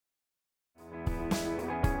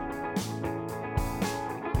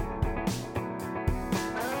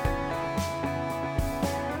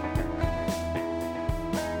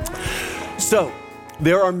So,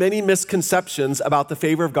 there are many misconceptions about the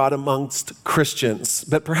favor of God amongst Christians,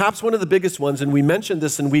 but perhaps one of the biggest ones, and we mentioned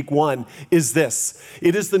this in week 1, is this.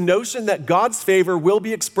 It is the notion that God's favor will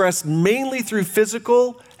be expressed mainly through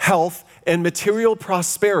physical health and material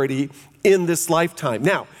prosperity in this lifetime.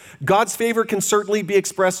 Now, God's favor can certainly be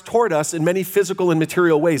expressed toward us in many physical and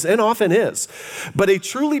material ways, and often is. But a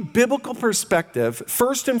truly biblical perspective,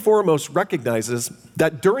 first and foremost, recognizes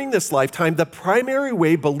that during this lifetime, the primary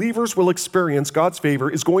way believers will experience God's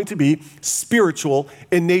favor is going to be spiritual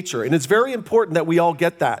in nature. And it's very important that we all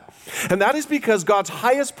get that. And that is because God's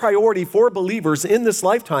highest priority for believers in this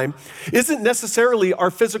lifetime isn't necessarily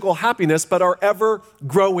our physical happiness, but our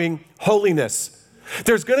ever-growing holiness.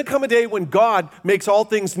 There's going to come a day when God makes all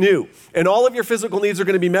things new, and all of your physical needs are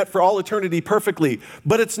going to be met for all eternity perfectly,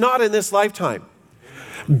 but it's not in this lifetime.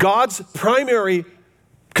 God's primary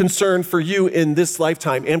concern for you in this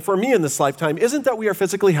lifetime, and for me in this lifetime, isn't that we are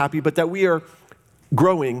physically happy, but that we are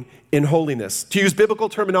growing in holiness. To use biblical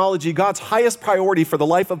terminology, God's highest priority for the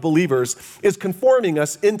life of believers is conforming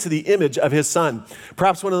us into the image of his Son.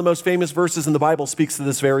 Perhaps one of the most famous verses in the Bible speaks to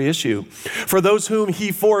this very issue. For those whom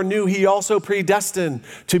he foreknew, he also predestined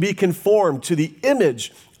to be conformed to the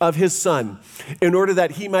image of his Son, in order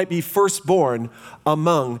that he might be firstborn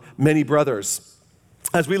among many brothers.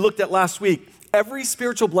 As we looked at last week, every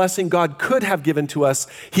spiritual blessing God could have given to us,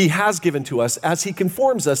 he has given to us as he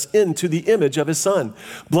conforms us into the image of his Son.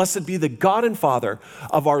 Blessed be the God and Father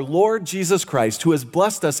of our Lord Jesus Christ, who has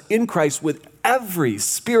blessed us in Christ with every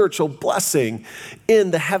spiritual blessing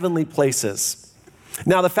in the heavenly places.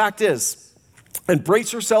 Now, the fact is, and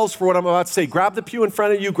brace yourselves for what I'm about to say. Grab the pew in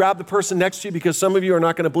front of you, grab the person next to you, because some of you are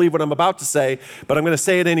not going to believe what I'm about to say, but I'm going to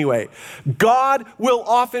say it anyway. God will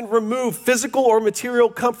often remove physical or material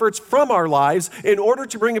comforts from our lives in order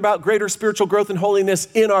to bring about greater spiritual growth and holiness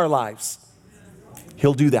in our lives.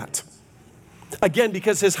 He'll do that. Again,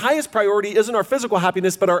 because his highest priority isn't our physical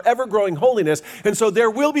happiness, but our ever-growing holiness. And so there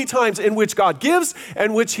will be times in which God gives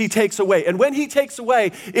and which he takes away. And when he takes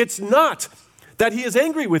away, it's not that he is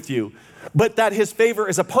angry with you, but that his favor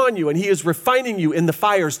is upon you, and he is refining you in the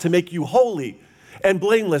fires to make you holy and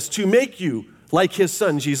blameless, to make you like his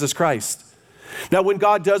Son, Jesus Christ. Now, when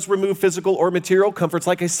God does remove physical or material comforts,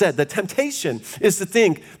 like I said, the temptation is to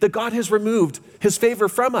think that God has removed his favor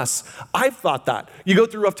from us. I've thought that. You go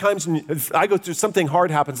through rough times, and if I go through something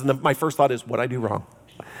hard happens, and my first thought is, what'd I do wrong?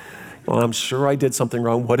 Well, I'm sure I did something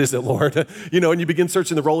wrong. What is it, Lord? And you begin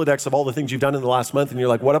searching the Rolodex of all the things you've done in the last month, and you're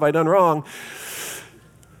like, what have I done wrong?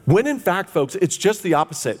 When in fact, folks, it's just the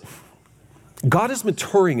opposite. God is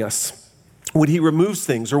maturing us when he removes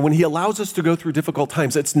things or when he allows us to go through difficult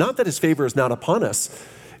times. It's not that his favor is not upon us.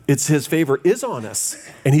 It's his favor is on us,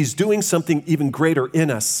 and he's doing something even greater in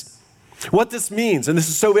us. What this means, and this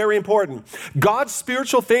is so very important, God's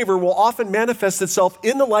spiritual favor will often manifest itself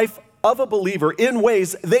in the life of a believer in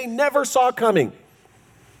ways they never saw coming,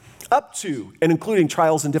 up to and including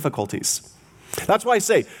trials and difficulties. That's why I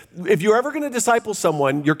say, if you're ever going to disciple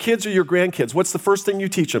someone, your kids or your grandkids, what's the first thing you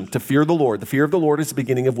teach them? To fear the Lord. The fear of the Lord is the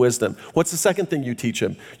beginning of wisdom. What's the second thing you teach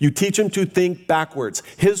them? You teach them to think backwards.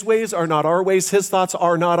 His ways are not our ways. His thoughts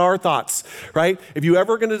are not our thoughts, right? If you're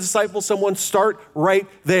ever going to disciple someone, start right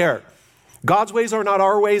there. God's ways are not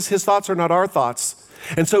our ways. His thoughts are not our thoughts.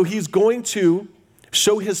 And so he's going to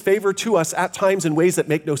show his favor to us at times in ways that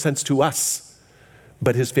make no sense to us.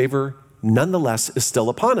 But his favor, nonetheless, is still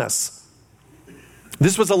upon us.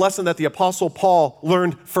 This was a lesson that the Apostle Paul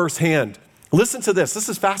learned firsthand. Listen to this. This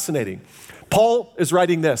is fascinating. Paul is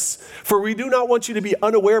writing this. For we do not want you to be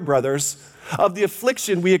unaware, brothers, of the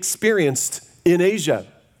affliction we experienced in Asia.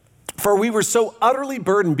 For we were so utterly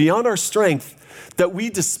burdened beyond our strength that we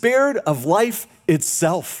despaired of life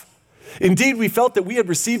itself. Indeed, we felt that we had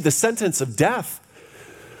received the sentence of death.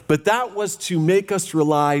 But that was to make us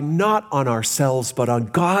rely not on ourselves, but on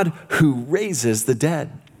God who raises the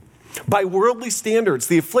dead. By worldly standards,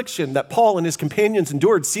 the affliction that Paul and his companions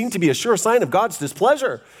endured seemed to be a sure sign of God's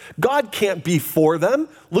displeasure. God can't be for them.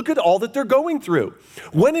 Look at all that they're going through.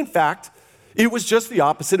 When in fact, it was just the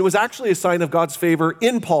opposite. It was actually a sign of God's favor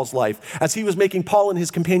in Paul's life as he was making Paul and his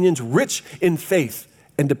companions rich in faith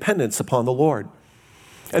and dependence upon the Lord.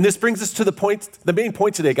 And this brings us to the main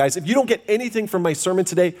point today, guys. If you don't get anything from my sermon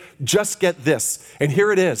today, just get this. And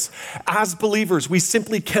here it is. As believers, we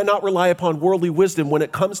simply cannot rely upon worldly wisdom when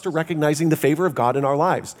it comes to recognizing the favor of God in our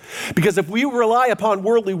lives. Because if we rely upon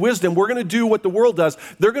worldly wisdom, we're going to do what the world does.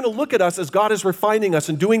 They're going to look at us as God is refining us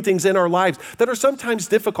and doing things in our lives that are sometimes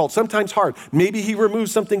difficult, sometimes hard. Maybe he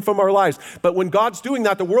removes something from our lives. But when God's doing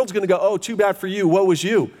that, the world's going to go, oh, too bad for you. Woe is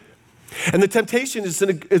you. And the temptation is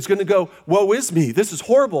going to go, woe is me, this is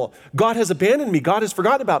horrible. God has abandoned me, God has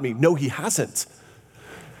forgotten about me. No, he hasn't.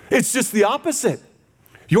 It's just the opposite.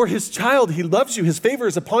 You're his child, he loves you, his favor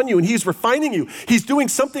is upon you, and he's refining you. He's doing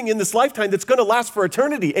something in this lifetime that's going to last for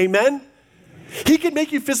eternity, amen? He can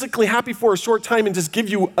make you physically happy for a short time and just give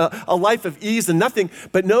you a life of ease and nothing,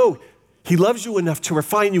 but no, he loves you enough to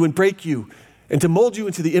refine you and break you and to mold you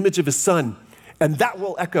into the image of his son, and that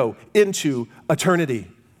will echo into eternity.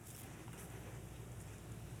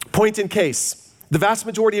 Point in case, the vast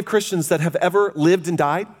majority of Christians that have ever lived and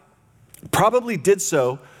died probably did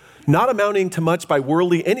so not amounting to much by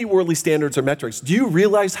any worldly standards or metrics. Do you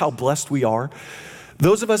realize how blessed we are?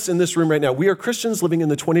 Those of us in this room right now, we are Christians living in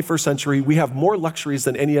the 21st century. We have more luxuries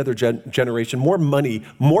than any other generation, more money,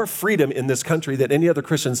 more freedom in this country than any other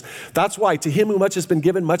Christians. That's why to him who much has been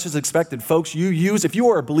given, much is expected. Folks, if you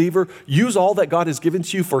are a believer, use all that God has given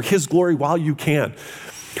to you for his glory while you can.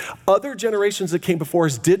 Other generations that came before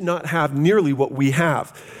us did not have nearly what we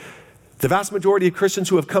have. The vast majority of Christians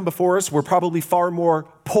who have come before us were probably far more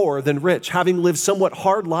poor than rich, having lived somewhat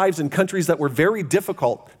hard lives in countries that were very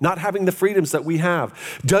difficult, not having the freedoms that we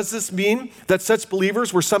have. Does this mean that such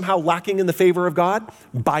believers were somehow lacking in the favor of God?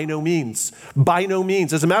 By no means. By no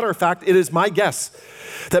means. As a matter of fact, it is my guess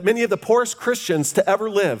that many of the poorest Christians to ever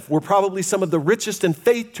live were probably some of the richest in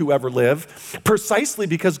faith to ever live, precisely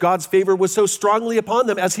because God's favor was so strongly upon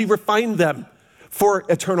them as he refined them for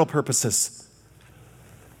eternal purposes.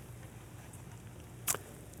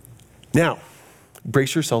 Now,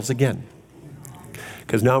 brace yourselves again,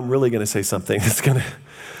 because now I'm really going to say something that's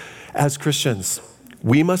as Christians,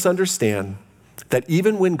 we must understand that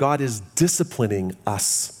even when God is disciplining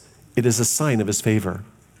us, it is a sign of his favor.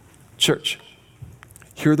 Church,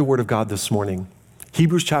 hear the word of God this morning.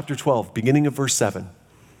 Hebrews chapter 12, beginning of verse 7.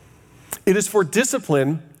 It is for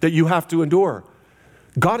discipline that you have to endure.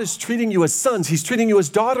 God is treating you as sons. He's treating you as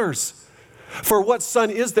daughters. For what son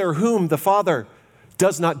is there whom the Father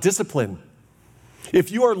does not discipline?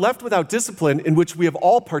 If you are left without discipline, in which we have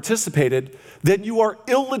all participated, then you are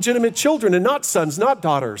illegitimate children and not sons, not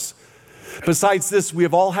daughters. Besides this, we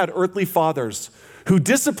have all had earthly fathers who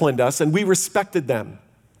disciplined us, and we respected them.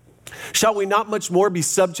 Shall we not much more be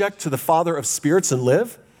subject to the Father of spirits and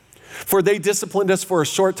live? For they disciplined us for a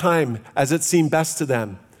short time, as it seemed best to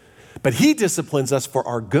them. But he disciplines us for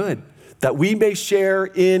our good, that we may share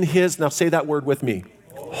in his, now say that word with me,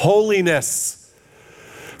 holiness.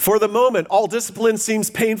 For the moment, all discipline seems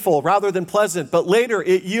painful rather than pleasant, but later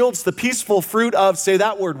it yields the peaceful fruit of, say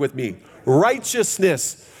that word with me,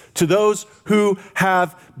 righteousness to those who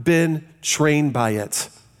have been trained by it.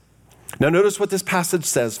 Now notice what this passage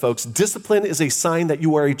says, folks. Discipline is a sign that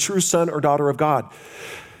you are a true son or daughter of God.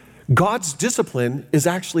 God's discipline is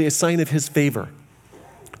actually a sign of his favor.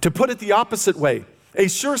 To put it the opposite way, a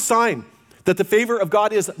sure sign that the favor of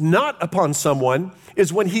God is not upon someone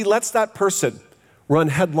is when he lets that person run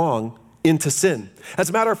headlong into sin. As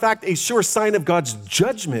a matter of fact, a sure sign of God's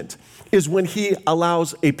judgment is when he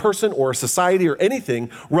allows a person or a society or anything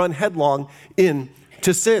run headlong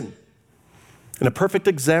into sin. And a perfect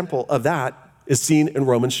example of that is seen in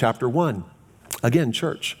Romans chapter 1. Again,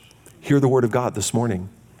 church, hear the word of God this morning.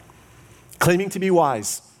 Claiming to be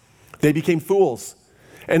wise, they became fools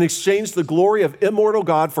and exchanged the glory of immortal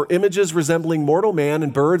God for images resembling mortal man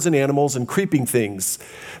and birds and animals and creeping things.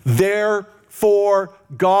 Therefore,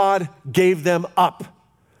 God gave them up.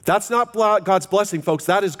 That's not God's blessing, folks.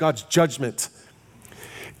 That is God's judgment.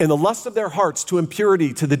 In the lust of their hearts to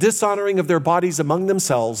impurity, to the dishonoring of their bodies among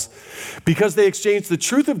themselves, because they exchanged the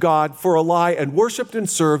truth of God for a lie and worshiped and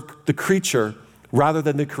served the creature rather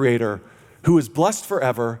than the Creator, who is blessed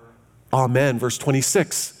forever. Amen. Verse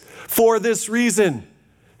 26. For this reason,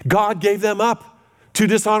 God gave them up to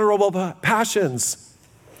dishonorable passions.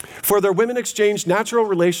 For their women exchanged natural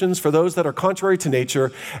relations for those that are contrary to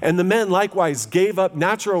nature, and the men likewise gave up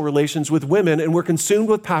natural relations with women and were consumed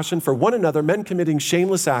with passion for one another, men committing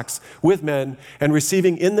shameless acts with men and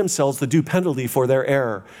receiving in themselves the due penalty for their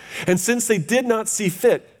error. And since they did not see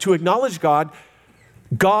fit to acknowledge God,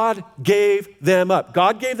 God gave them up.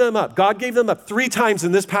 God gave them up. God gave them up 3 times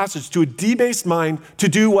in this passage to a debased mind to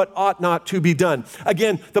do what ought not to be done.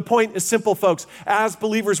 Again, the point is simple, folks. As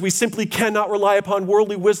believers, we simply cannot rely upon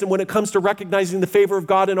worldly wisdom when it comes to recognizing the favor of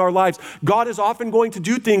God in our lives. God is often going to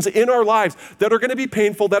do things in our lives that are going to be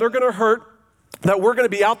painful, that are going to hurt, that we're going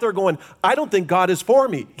to be out there going, I don't think God is for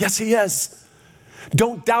me. Yes, he is.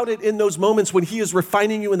 Don't doubt it in those moments when he is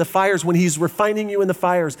refining you in the fires. When he's refining you in the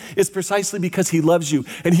fires, it's precisely because he loves you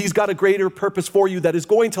and he's got a greater purpose for you that is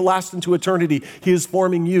going to last into eternity. He is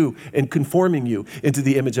forming you and conforming you into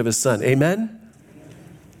the image of his son. Amen?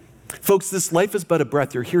 Folks, this life is but a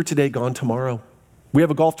breath. You're here today, gone tomorrow. We have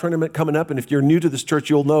a golf tournament coming up, and if you're new to this church,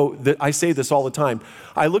 you'll know that I say this all the time.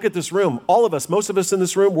 I look at this room, all of us, most of us in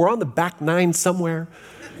this room, we're on the back nine somewhere,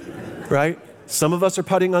 right? Some of us are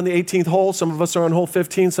putting on the 18th hole, some of us are on hole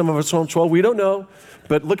 15, some of us are on 12, we don't know.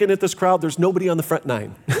 But looking at this crowd, there's nobody on the front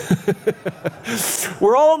nine.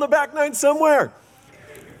 We're all on the back nine somewhere.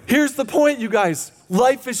 Here's the point, you guys.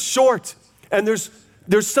 Life is short, and there's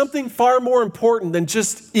something far more important than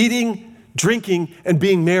just eating, drinking, and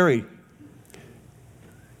being merry.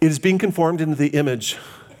 It is being conformed into the image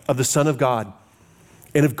of the Son of God.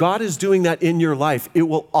 And if God is doing that in your life, it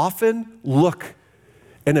will often look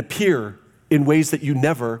and appear in ways that you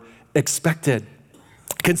never expected.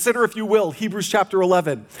 Consider, if you will, Hebrews chapter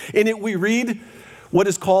 11. In it we read what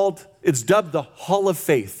is called, it's dubbed the Hall of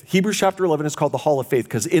Faith. Hebrews chapter 11 is called the Hall of Faith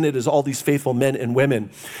because in it is all these faithful men and women.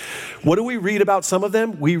 What do we read about some of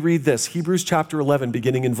them? We read this, Hebrews chapter 11,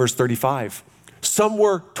 beginning in verse 35. Some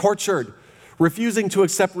were tortured, refusing to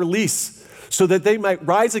accept release so that they might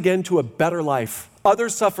rise again to a better life.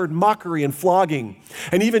 Others suffered mockery and flogging,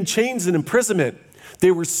 and even chains and imprisonment.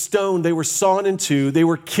 They were stoned, they were sawn in two, they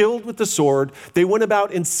were killed with the sword. They went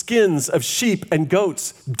about in skins of sheep and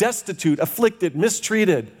goats, destitute, afflicted,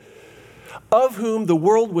 mistreated, of whom the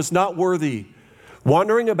world was not worthy,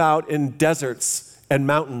 wandering about in deserts and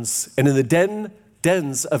mountains and in the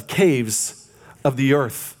dens of caves of the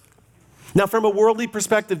earth. Now, from a worldly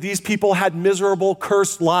perspective, these people had miserable,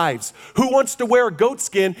 cursed lives. Who wants to wear a goat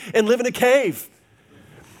skin and live in a cave?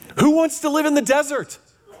 Who wants to live in the desert?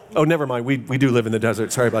 Oh, never mind. We do live in the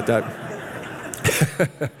desert. Sorry about that.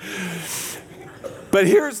 But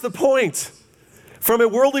here's the point. From a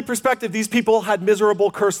worldly perspective, these people had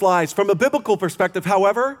miserable, cursed lives. From a biblical perspective,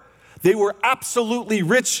 however, they were absolutely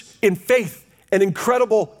rich in faith and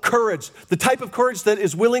incredible courage, the type of courage that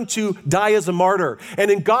is willing to die as a martyr.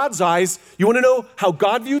 And in God's eyes, you want to know how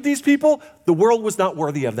God viewed these people? The world was not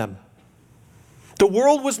worthy of them. The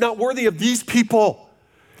world was not worthy of these people.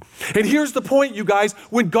 And here's the point, you guys.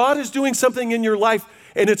 When God is doing something in your life,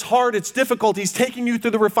 and it's hard, it's difficult, he's taking you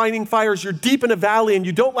through the refining fires, you're deep in a valley, and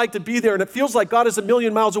you don't like to be there, and it feels like God is a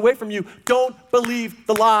million miles away from you, don't believe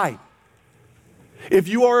the lie. If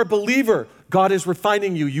you are a believer, God is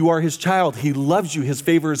refining you. You are his child. He loves you. His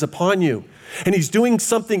favor is upon you. And he's doing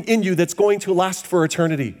something in you that's going to last for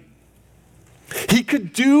eternity. He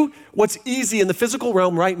could do what's easy in the physical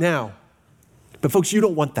realm right now. But folks, you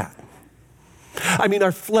don't want that. I mean,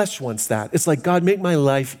 our flesh wants that. It's like, God, make my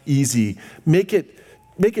life easy. Make it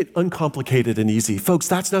uncomplicated and easy. Folks,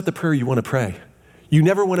 that's not the prayer you want to pray. You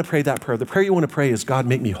never want to pray that prayer. The prayer you want to pray is, God,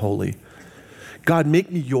 make me holy. God,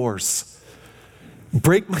 make me yours.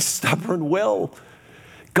 Break my stubborn will.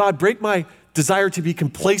 God, break my desire to be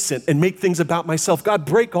complacent and make things about myself. God,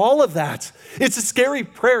 break all of that. It's a scary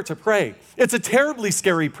prayer to pray. It's a terribly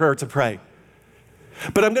scary prayer to pray.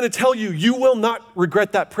 But I'm going to tell you, you will not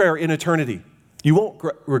regret that prayer in eternity. You won't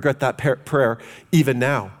regret that prayer even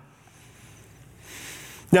now.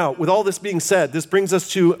 Now, with all this being said, this brings us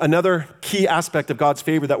to another key aspect of God's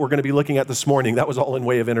favor that we're going to be looking at this morning. That was all in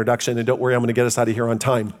way of introduction, and don't worry, I'm going to get us out of here on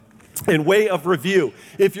time. In way of review,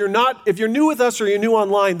 if you're new with us or you're new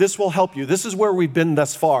online, this will help you. This is where we've been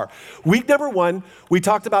thus far. Week number 1, we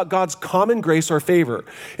talked about God's common grace or favor.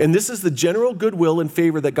 And this is the general goodwill and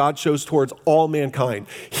favor that God shows towards all mankind.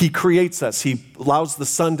 He creates us. He allows the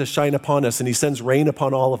sun to shine upon us, and he sends rain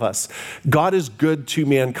upon all of us. God is good to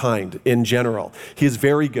mankind in general. He is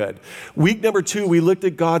very good. Week number 2, we looked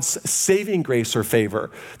at God's saving grace or favor.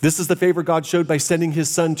 This is the favor God showed by sending his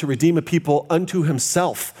son to redeem a people unto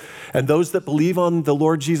himself. And those that believe on the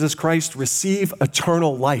Lord Jesus Christ receive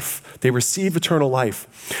eternal life. They receive eternal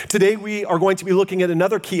life. Today we are going to be looking at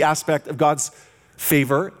another key aspect of God's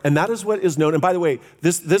favor, and that is what is known. And by the way,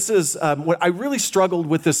 this is what I really struggled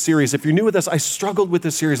with this series. If you're new with us, I struggled with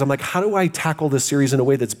this series. I'm like, how do I tackle this series in a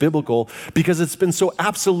way that's biblical? Because it's been so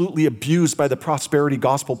absolutely abused by the prosperity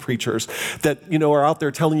gospel preachers that, are out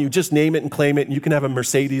there telling you just name it and claim it, and you can have a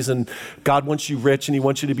Mercedes, and God wants you rich, and he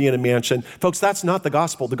wants you to be in a mansion. Folks, that's not the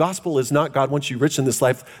gospel. The gospel is not God wants you rich in this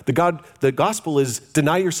life. The gospel is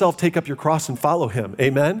deny yourself, take up your cross, and follow him.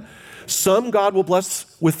 Amen? Some God will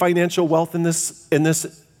bless with financial wealth in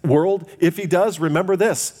this world. If he does, remember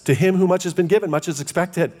this: to him who much has been given, much is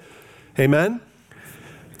expected. Amen?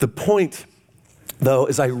 The point, though,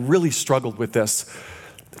 is I really struggled with this.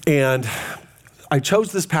 And I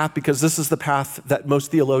chose this path because this is the path that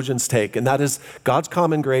most theologians take, and that is God's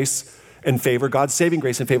common grace and favor, God's saving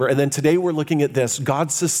grace and favor. And then today we're looking at this,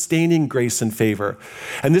 God's sustaining grace and favor.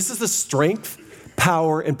 And this is the strength,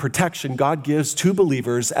 power, and protection God gives to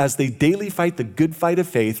believers as they daily fight the good fight of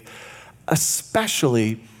faith,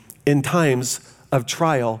 especially in times of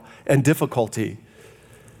trial and difficulty.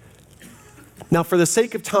 Now, for the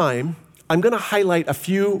sake of time, I'm going to highlight a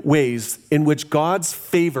few ways in which God's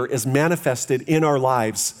favor is manifested in our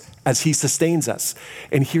lives as he sustains us.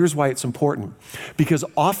 And here's why it's important. Because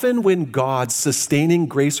often when God's sustaining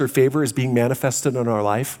grace or favor is being manifested in our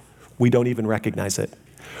life, we don't even recognize it.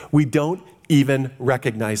 We don't even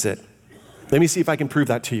recognize it. Let me see if I can prove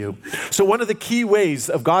that to you. So one of the key ways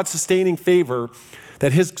of God's sustaining favor,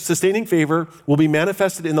 that his sustaining favor will be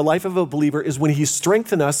manifested in the life of a believer, is when he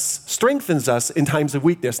strengthens us in times of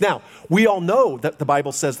weakness. Now, we all know that the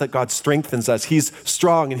Bible says that God strengthens us. He's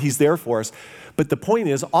strong and he's there for us. But the point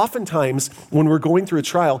is, oftentimes when we're going through a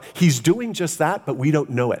trial, he's doing just that, but we don't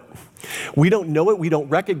know it. We don't know it, we don't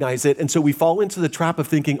recognize it, and so we fall into the trap of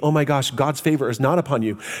thinking, oh my gosh, God's favor is not upon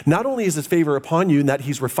you. Not only is his favor upon you in that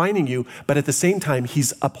he's refining you, but at the same time,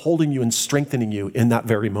 he's upholding you and strengthening you in that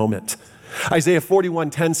very moment. Isaiah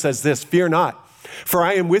 41:10 says this, "Fear not, for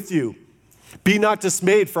I am with you. Be not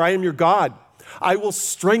dismayed, for I am your God. I will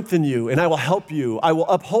strengthen you and I will help you. I will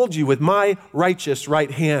uphold you with my righteous right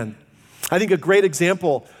hand." I think a great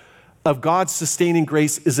example of God's sustaining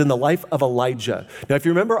grace is in the life of Elijah. Now, if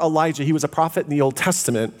you remember Elijah, he was a prophet in the Old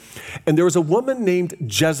Testament, and there was a woman named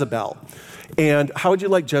Jezebel. And how would you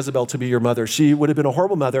like Jezebel to be your mother? She would have been a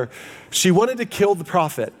horrible mother. She wanted to kill the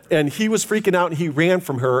prophet, and he was freaking out, and he ran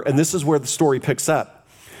from her, and this is where the story picks up.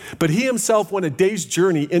 But he himself went a day's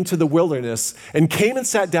journey into the wilderness and came and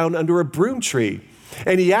sat down under a broom tree.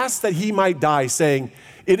 And he asked that he might die, saying,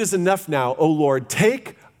 "It is enough now, O Lord,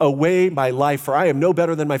 take away my life, for I am no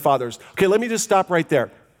better than my fathers." Okay, let me just stop right there.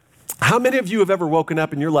 How many of you have ever woken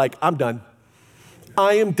up and you're like, I'm done.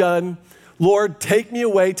 I am done. Lord, take me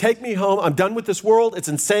away, take me home. I'm done with this world. It's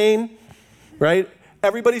insane, right?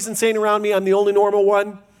 Everybody's insane around me. I'm the only normal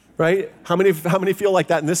one, right? How many feel like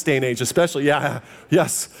that in this day and age, especially? Yeah,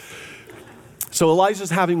 yes. So Elijah's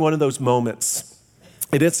having one of those moments.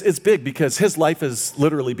 And it's big because his life is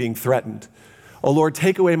literally being threatened. "Oh Lord,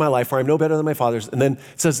 take away my life, for I'm no better than my fathers." And then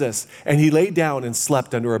it says this, "And he lay down and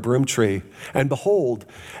slept under a broom tree. And behold,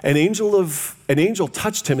 an angel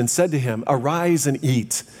touched him and said to him, 'Arise and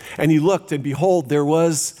eat.' And he looked, and behold, there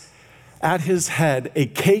was at his head a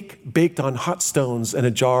cake baked on hot stones and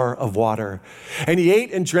a jar of water. And he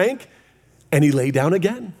ate and drank, and he lay down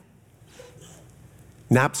again."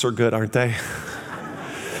 Naps are good, aren't they?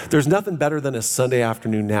 There's nothing better than a Sunday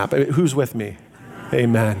afternoon nap. Who's with me?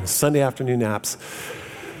 Amen. Sunday afternoon naps.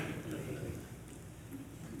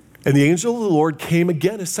 "And the angel of the Lord came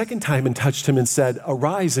again a second time and touched him and said,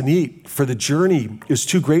 'Arise and eat, for the journey is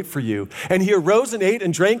too great for you.' And he arose and ate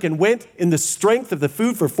and drank and went in the strength of the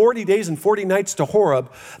food for 40 days and 40 nights to Horeb,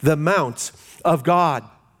 the mount of God."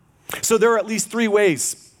 So there are at least three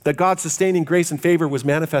ways that God's sustaining grace and favor was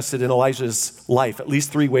manifested in Elijah's life, at least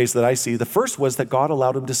three ways that I see. The first was that God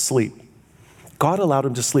allowed him to sleep. God allowed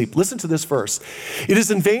him to sleep. Listen to this verse. "It is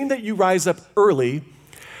in vain that you rise up early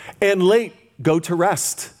and late go to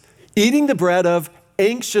rest, eating the bread of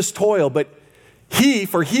anxious toil, but he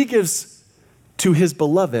gives to his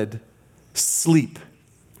beloved sleep."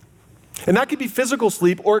 And that could be physical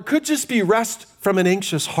sleep, or it could just be rest from an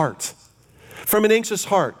anxious heart. From an anxious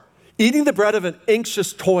heart. Eating the bread of an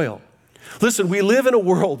anxious toil. Listen, we live in a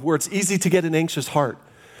world where it's easy to get an anxious heart.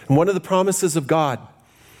 And one of the promises of God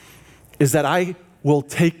is that I will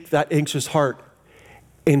take that anxious heart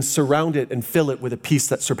and surround it and fill it with a peace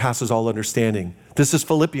that surpasses all understanding. This is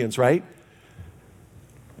Philippians, right?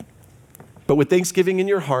 "But with thanksgiving in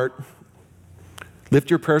your heart,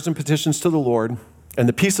 lift your prayers and petitions to the Lord, and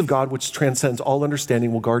the peace of God, which transcends all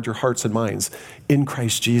understanding, will guard your hearts and minds in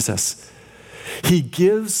Christ Jesus." He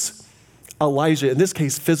gives Elijah, in this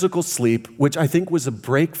case, physical sleep, which I think was a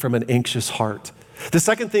break from an anxious heart. The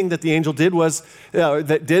second thing that the angel did is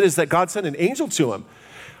that God sent an angel to him.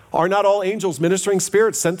 Are not all angels ministering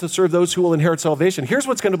spirits sent to serve those who will inherit salvation? Here's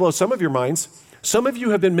what's going to blow some of your minds. Some of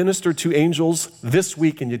you have been ministered to angels this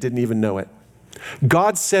week and you didn't even know it.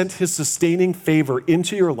 God sent his sustaining favor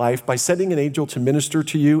into your life by sending an angel to minister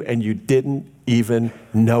to you, and you didn't even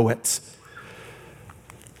know it.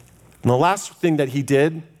 And the last thing that he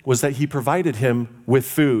did was that he provided him with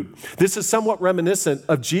food. This is somewhat reminiscent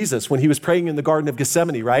of Jesus when he was praying in the Garden of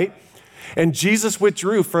Gethsemane, right? And Jesus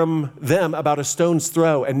withdrew from them about a stone's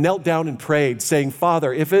throw and knelt down and prayed, saying,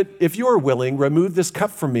 "Father, if you are willing, remove this cup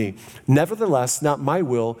from me. Nevertheless, not my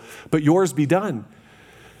will, but yours be done."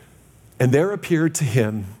 And there appeared to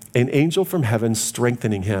him an angel from heaven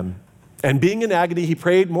strengthening him. And being in agony, he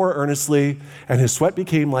prayed more earnestly, and his sweat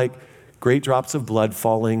became like great drops of blood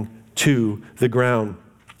falling to the ground.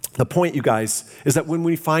 The point, you guys, is that when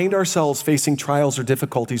we find ourselves facing trials or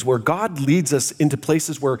difficulties where God leads us into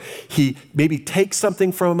places where he maybe takes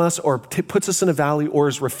something from us or puts us in a valley or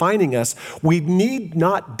is refining us, we need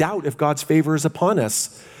not doubt if God's favor is upon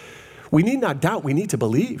us. We need not doubt, we need to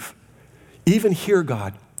believe. Even here,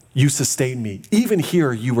 God, you sustain me. Even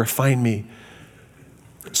here, you refine me.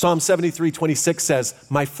 Psalm 73:26 says,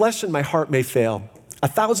 my flesh and my heart may fail.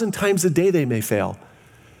 1,000 times a day they may fail.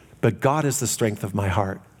 But God is the strength of my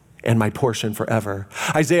heart and my portion forever.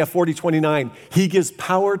 Isaiah 40:29, he gives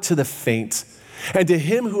power to the faint, and to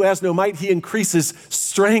him who has no might, he increases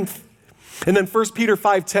strength. And then 1 Peter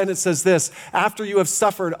 5:10, it says this, after you have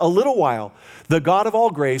suffered a little while, the God of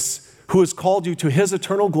all grace, who has called you to his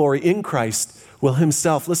eternal glory in Christ, will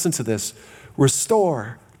himself, listen to this,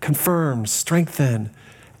 restore, confirm, strengthen,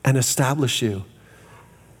 and establish you.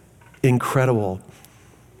 Incredible.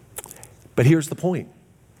 But here's the point.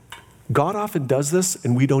 God often does this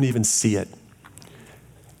and we don't even see it.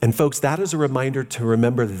 And folks, that is a reminder to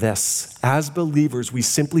remember this. As believers, we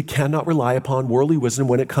simply cannot rely upon worldly wisdom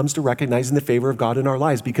when it comes to recognizing the favor of God in our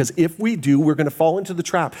lives. Because if we do, we're going to fall into the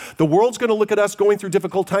trap. The world's going to look at us going through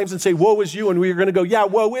difficult times and say, woe is you. And we're going to go, yeah,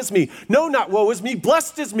 woe is me. No, not woe is me.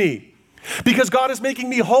 Blessed is me. Because God is making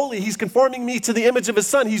me holy. He's conforming me to the image of his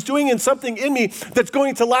son. He's doing something in me that's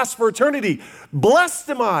going to last for eternity. Blessed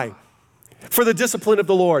am I for the discipline of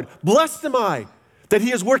the Lord. Blessed am I that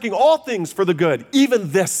he is working all things for the good,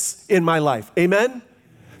 even this in my life. Amen?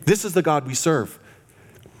 This is the God we serve.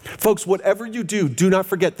 Folks, whatever you do, do not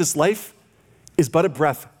forget this life is but a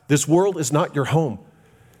breath. This world is not your home.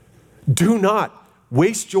 Do not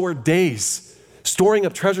waste your days storing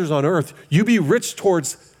up treasures on earth. You be rich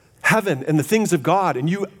towards heaven and the things of God, and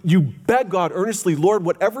you beg God earnestly, Lord,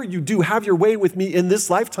 whatever you do, have your way with me in this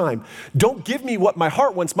lifetime. Don't give me what my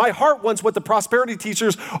heart wants. My heart wants what the prosperity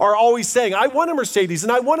teachers are always saying. I want a Mercedes,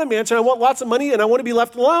 and I want a mansion, I want lots of money, and I want to be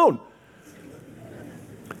left alone.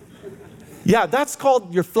 Yeah, that's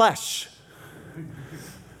called your flesh.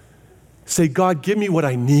 Say, God, give me what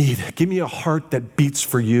I need. Give me a heart that beats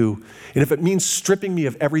for you. And if it means stripping me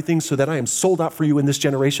of everything so that I am sold out for you in this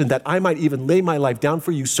generation, that I might even lay my life down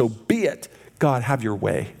for you, so be it. God, have your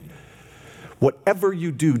way. Whatever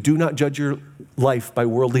you do, do not judge your life by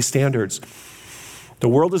worldly standards. The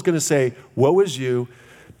world is going to say, woe is you.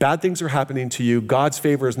 Bad things are happening to you. God's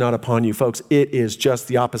favor is not upon you, folks. It is just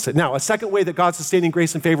the opposite. Now, a second way that God's sustaining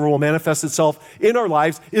grace and favor will manifest itself in our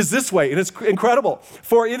lives is this way, and it's incredible.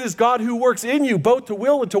 For it is God who works in you, both to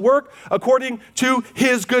will and to work according to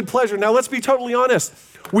his good pleasure. Now, let's be totally honest.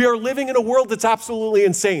 We are living in a world that's absolutely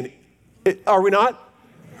insane. Are we not?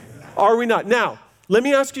 Are we not? Now, let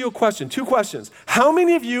me ask you a question, 2 questions. How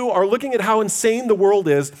many of you are looking at how insane the world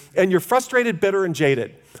is and you're frustrated, bitter, and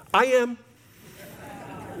jaded? I am.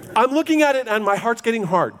 I'm looking at it and my heart's getting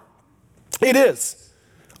hard. It is.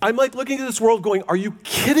 I'm like looking at this world going, are you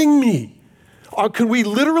kidding me? Could we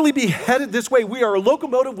literally be headed this way? We are a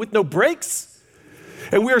locomotive with no brakes.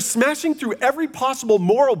 And we are smashing through every possible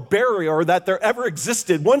moral barrier that there ever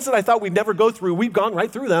existed. Ones that I thought we'd never go through, we've gone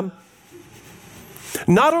right through them.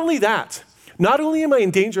 Not only that, not only am I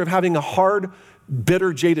in danger of having a hard,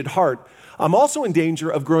 bitter, jaded heart, I'm also in danger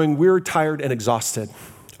of growing weary, tired, and exhausted.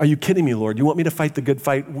 Are you kidding me, Lord? You want me to fight the good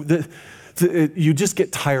fight? You just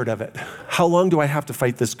get tired of it. How long do I have to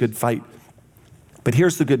fight this good fight? But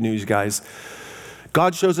here's the good news, guys.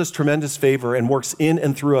 God shows us tremendous favor and works in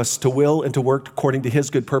and through us to will and to work according to his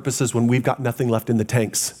good purposes when we've got nothing left in the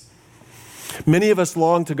tanks. Many of us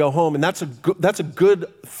long to go home, and that's a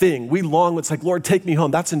good thing. We long, it's like, Lord, take me home.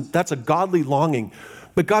 That's a godly longing.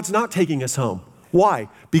 But God's not taking us home. Why?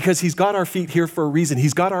 Because he's got our feet here for a reason.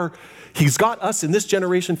 He's got us in this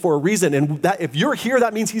generation for a reason. And that if you're here,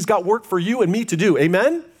 that means he's got work for you and me to do.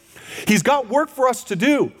 Amen? He's got work for us to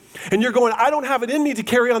do. And you're going, I don't have it in me to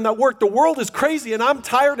carry on that work. The world is crazy and I'm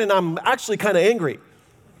tired and I'm actually kind of angry.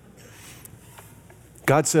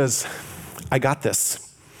 God says, I got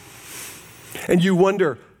this. And you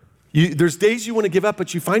wonder, there's days you want to give up,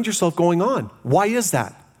 but you find yourself going on. Why is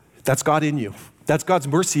that? That's God in you. That's God's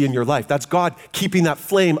mercy in your life. That's God keeping that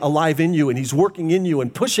flame alive in you, and he's working in you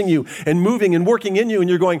and pushing you and moving and working in you, and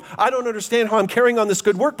you're going, I don't understand how I'm carrying on this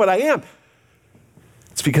good work, but I am.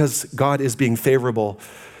 It's because God is being favorable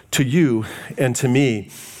to you and to me.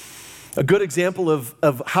 A good example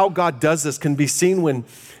of how God does this can be seen when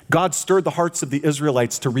God stirred the hearts of the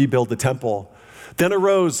Israelites to rebuild the temple. Then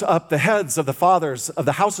arose up the heads of the fathers of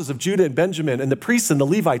the houses of Judah and Benjamin, and the priests and the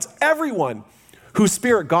Levites, everyone whose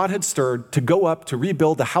spirit God had stirred to go up to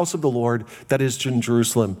rebuild the house of the Lord that is in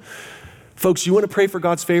Jerusalem. Folks, you want to pray for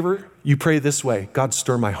God's favor? You pray this way: God,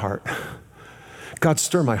 stir my heart. God,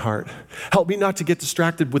 stir my heart. Help me not to get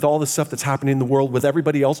distracted with all the stuff that's happening in the world with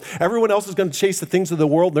everybody else. Everyone else is going to chase the things of the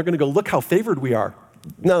world. They're going to go, look how favored we are.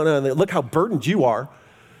 No, look how burdened you are.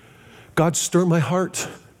 God, stir my heart.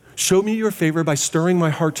 Show me your favor by stirring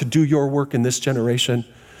my heart to do your work in this generation.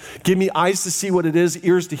 Give me eyes to see what it is,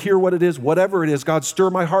 ears to hear what it is, whatever it is. God,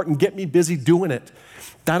 stir my heart and get me busy doing it.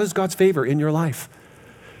 That is God's favor in your life.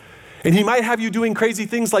 And he might have you doing crazy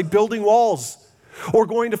things like building walls, or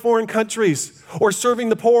going to foreign countries, or serving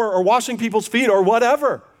the poor, or washing people's feet, or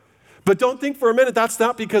whatever. But don't think for a minute that's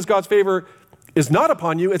not because God's favor is not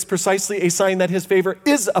upon you. It's precisely a sign that his favor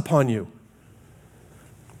is upon you.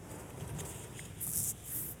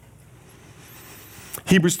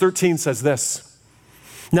 Hebrews 13 says this,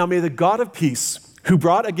 now may the God of peace, who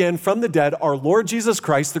brought again from the dead our Lord Jesus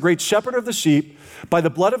Christ, the great shepherd of the sheep, by the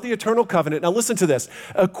blood of the eternal covenant, now listen to this,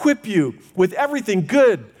 equip you with everything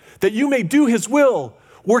good, that you may do his will,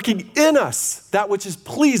 working in us that which is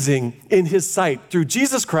pleasing in his sight, through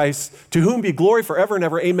Jesus Christ, to whom be glory forever and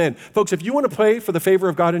ever. Amen. Folks, if you want to pray for the favor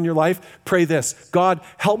of God in your life, pray this. God,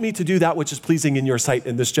 help me to do that which is pleasing in your sight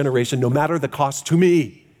in this generation, no matter the cost to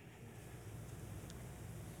me.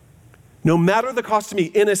 No matter the cost to me.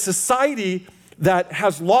 In a society that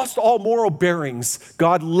has lost all moral bearings,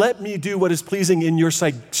 God, let me do what is pleasing in your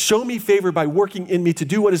sight. Show me favor by working in me to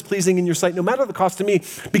do what is pleasing in your sight, no matter the cost to me.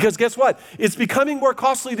 Because guess what? It's becoming more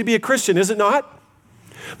costly to be a Christian, is it not?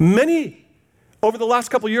 Many over the last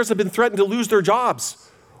couple of years have been threatened to lose their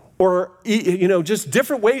jobs, or just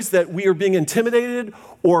different ways that we are being intimidated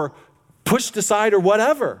or pushed aside or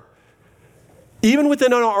whatever. Even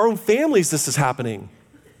within our own families, this is happening.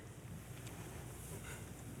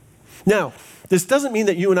 Now, this doesn't mean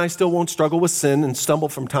that you and I still won't struggle with sin and stumble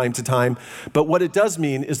from time to time, but what it does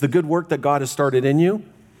mean is the good work that God has started in you,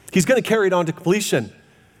 he's going to carry it on to completion.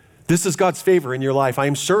 This is God's favor in your life. I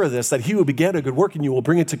am sure of this, that he who began a good work in you will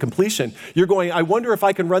bring it to completion. You're going, I wonder if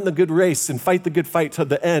I can run the good race and fight the good fight to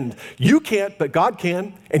the end. You can't, but God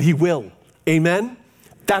can, and he will. Amen?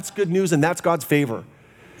 That's good news, and that's God's favor.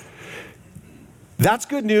 That's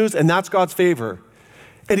good news, and that's God's favor.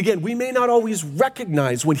 And again, we may not always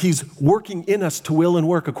recognize when he's working in us to will and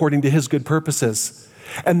work according to his good purposes.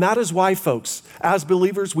 And that is why, folks, as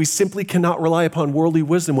believers, we simply cannot rely upon worldly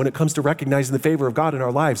wisdom when it comes to recognizing the favor of God in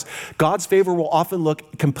our lives. God's favor will often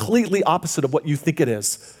look completely opposite of what you think it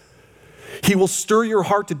is. He will stir your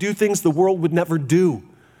heart to do things the world would never do.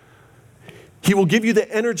 He will give you the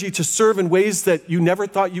energy to serve in ways that you never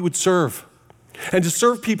thought you would serve, and to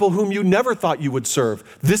serve people whom you never thought you would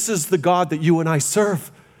serve. This is the God that you and I serve.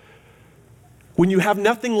 When you have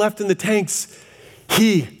nothing left in the tanks,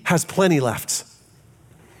 he has plenty left.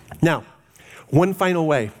 Now, one final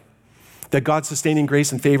way that God's sustaining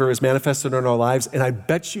grace and favor is manifested in our lives, and I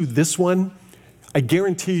bet you this one, I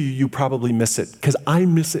guarantee you probably miss it, because I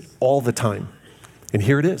miss it all the time. And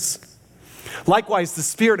here it is. Likewise, the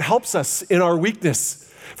Spirit helps us in our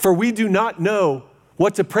weakness, for we do not know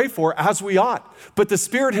what to pray for as we ought. But the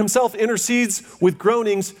Spirit himself intercedes with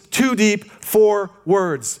groanings too deep for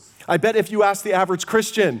words. I bet if you ask the average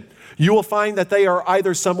Christian, you will find that they are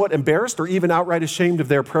either somewhat embarrassed or even outright ashamed of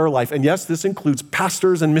their prayer life. And yes, this includes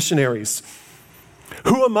pastors and missionaries.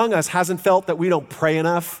 Who among us hasn't felt that we don't pray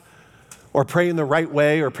enough, or pray in the right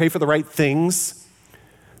way, or pray for the right things?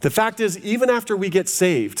 The fact is, even after we get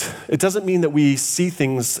saved, it doesn't mean that we see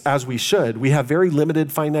things as we should. We have very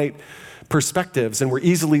limited, finite perspectives, and we're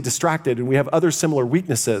easily distracted, and we have other similar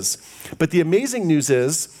weaknesses. But the amazing news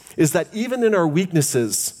is that even in our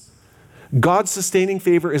weaknesses, God's sustaining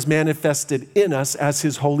favor is manifested in us as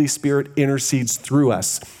his Holy Spirit intercedes through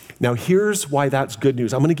us. Now, here's why that's good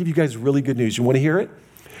news. I'm going to give you guys really good news. You want to hear it?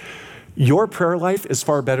 Your prayer life is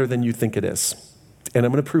far better than you think it is, and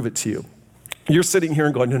I'm going to prove it to you. You're sitting here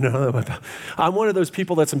and going, no. I'm one of those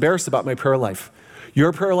people that's embarrassed about my prayer life.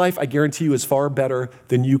 Your prayer life, I guarantee you, is far better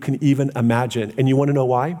than you can even imagine. And you want to know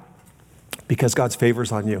why? Because God's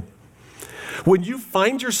favor's on you. When you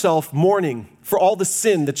find yourself mourning for all the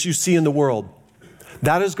sin that you see in the world,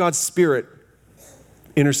 that is God's Spirit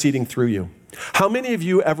interceding through you. How many of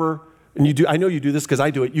you ever, and you do, I know you do this because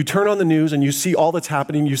I do it, you turn on the news and you see all that's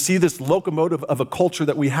happening, you see this locomotive of a culture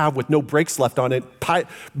that we have with no brakes left on it,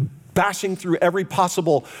 bashing through every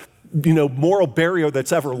possible, moral barrier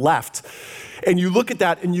that's ever left. And you look at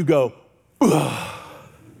that and you go, ugh.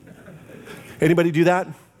 Anybody do that?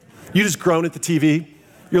 You just groan at the TV.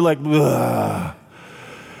 You're like, ugh.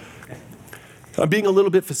 I'm being a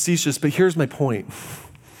little bit facetious, but here's my point.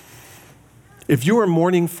 If you are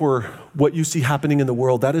mourning for what you see happening in the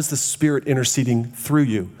world, that is the Spirit interceding through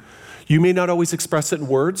you. You may not always express it in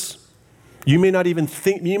words, You may not even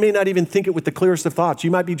think it with the clearest of thoughts. You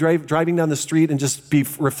might be driving down the street and just be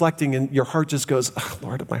reflecting, and your heart just goes, oh,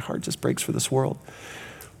 Lord, my heart just breaks for this world.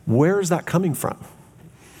 Where is that coming from?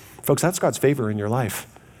 Folks, that's God's favor in your life.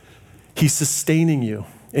 He's sustaining you,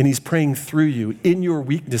 and he's praying through you in your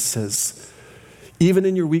weaknesses. Even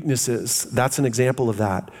in your weaknesses, that's an example of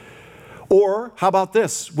that. Or how about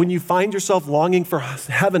this? When you find yourself longing for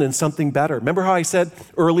heaven and something better. Remember how I said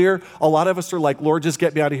earlier, a lot of us are like, Lord, just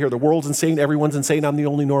get me out of here. The world's insane. Everyone's insane. I'm the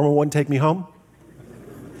only normal one. Take me home.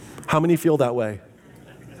 How many feel that way?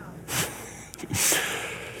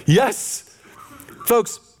 Yes.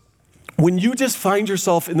 Folks, when you just find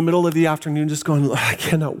yourself in the middle of the afternoon just going, I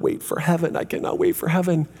cannot wait for heaven. I cannot wait for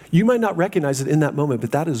heaven. You might not recognize it in that moment,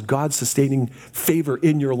 but that is God's sustaining favor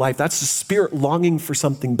in your life. That's the Spirit longing for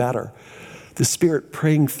something better. The Spirit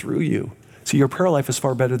praying through you. See, your prayer life is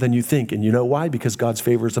far better than you think. And you know why? Because God's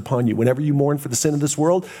favor is upon you. Whenever you mourn for the sin of this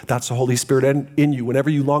world, that's the Holy Spirit in you. Whenever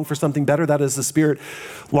you long for something better, that is the Spirit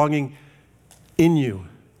longing in you.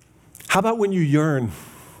 How about when you yearn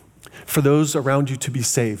for those around you to be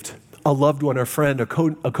saved? A loved one, a friend, a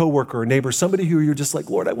coworker, a neighbor, somebody who you're just like,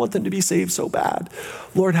 Lord, I want them to be saved so bad.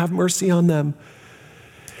 Lord, have mercy on them.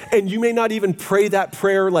 And you may not even pray that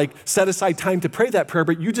prayer, like set aside time to pray that prayer,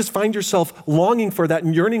 but you just find yourself longing for that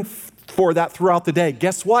and yearning for that throughout the day.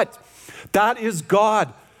 Guess what? That is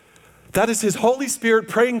God. That is his Holy Spirit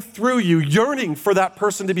praying through you, yearning for that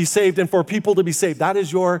person to be saved and for people to be saved. That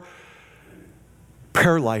is your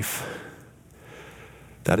prayer life.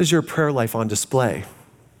 That is your prayer life on display.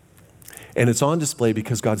 And it's on display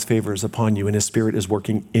because God's favor is upon you and his Spirit is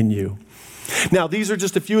working in you. Now, these are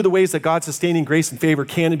just a few of the ways that God's sustaining grace and favor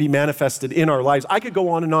can be manifested in our lives. I could go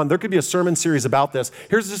on and on. There could be a sermon series about this.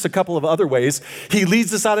 Here's just a couple of other ways. He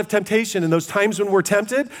leads us out of temptation. In those times when we're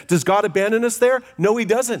tempted, does God abandon us there? No, he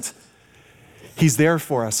doesn't. He's there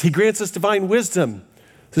for us. He grants us divine wisdom.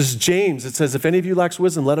 This is James. It says, if any of you lacks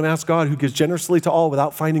wisdom, let him ask God, who gives generously to all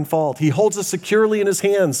without finding fault. He holds us securely in his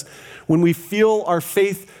hands. When we feel our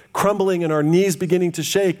faith crumbling and our knees beginning to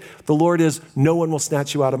shake, the Lord is, no one will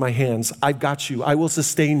snatch you out of my hands. I've got you. I will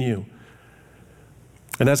sustain you.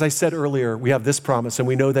 And as I said earlier, we have this promise, and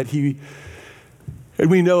we know that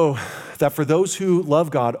for those who love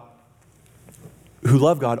God,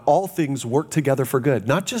 all things work together for good.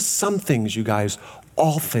 Not just some things, you guys,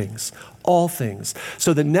 all things.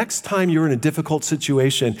 So the next time you're in a difficult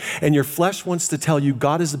situation and your flesh wants to tell you,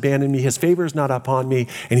 God has abandoned me, his favor is not upon me,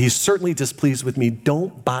 and he's certainly displeased with me,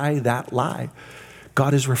 don't buy that lie.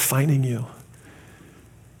 God is refining you.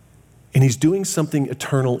 And he's doing something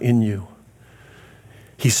eternal in you.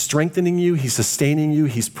 He's strengthening you, he's sustaining you,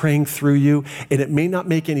 he's praying through you, and it may not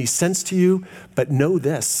make any sense to you, but know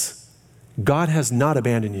this, God has not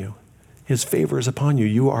abandoned you. His favor is upon you.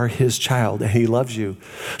 You are his child, and he loves you.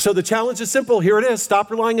 So the challenge is simple. Here it is. Stop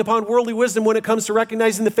relying upon worldly wisdom when it comes to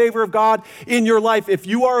recognizing the favor of God in your life. If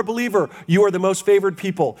you are a believer, you are the most favored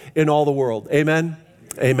people in all the world. Amen?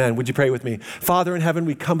 Amen. Would you pray with me? Father in heaven,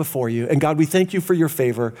 we come before you. And God, we thank you for your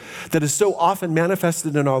favor that is so often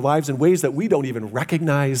manifested in our lives in ways that we don't even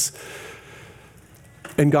recognize.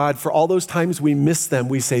 And God, for all those times we miss them,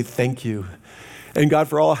 we say thank you. And God,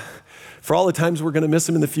 for all the times we're going to miss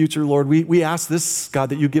them in the future, Lord, we ask this, God,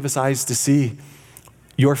 that you give us eyes to see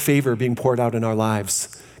your favor being poured out in our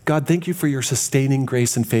lives. God, thank you for your sustaining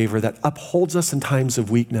grace and favor that upholds us in times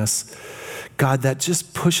of weakness. God, that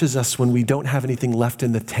just pushes us when we don't have anything left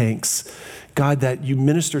in the tanks. God, that you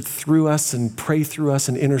minister through us and pray through us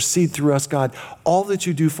and intercede through us. God, all that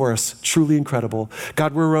you do for us, truly incredible.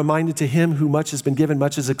 God, we're reminded to him who much has been given,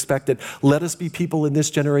 much is expected. Let us be people in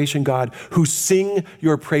this generation, God, who sing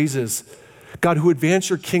your praises. God, who advance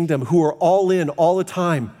your kingdom, who are all in all the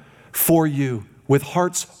time for you, with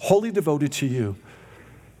hearts wholly devoted to you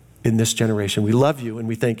in this generation. We love you and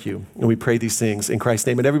we thank you. And we pray these things in Christ's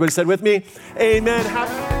name. And everybody said with me,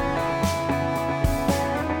 amen.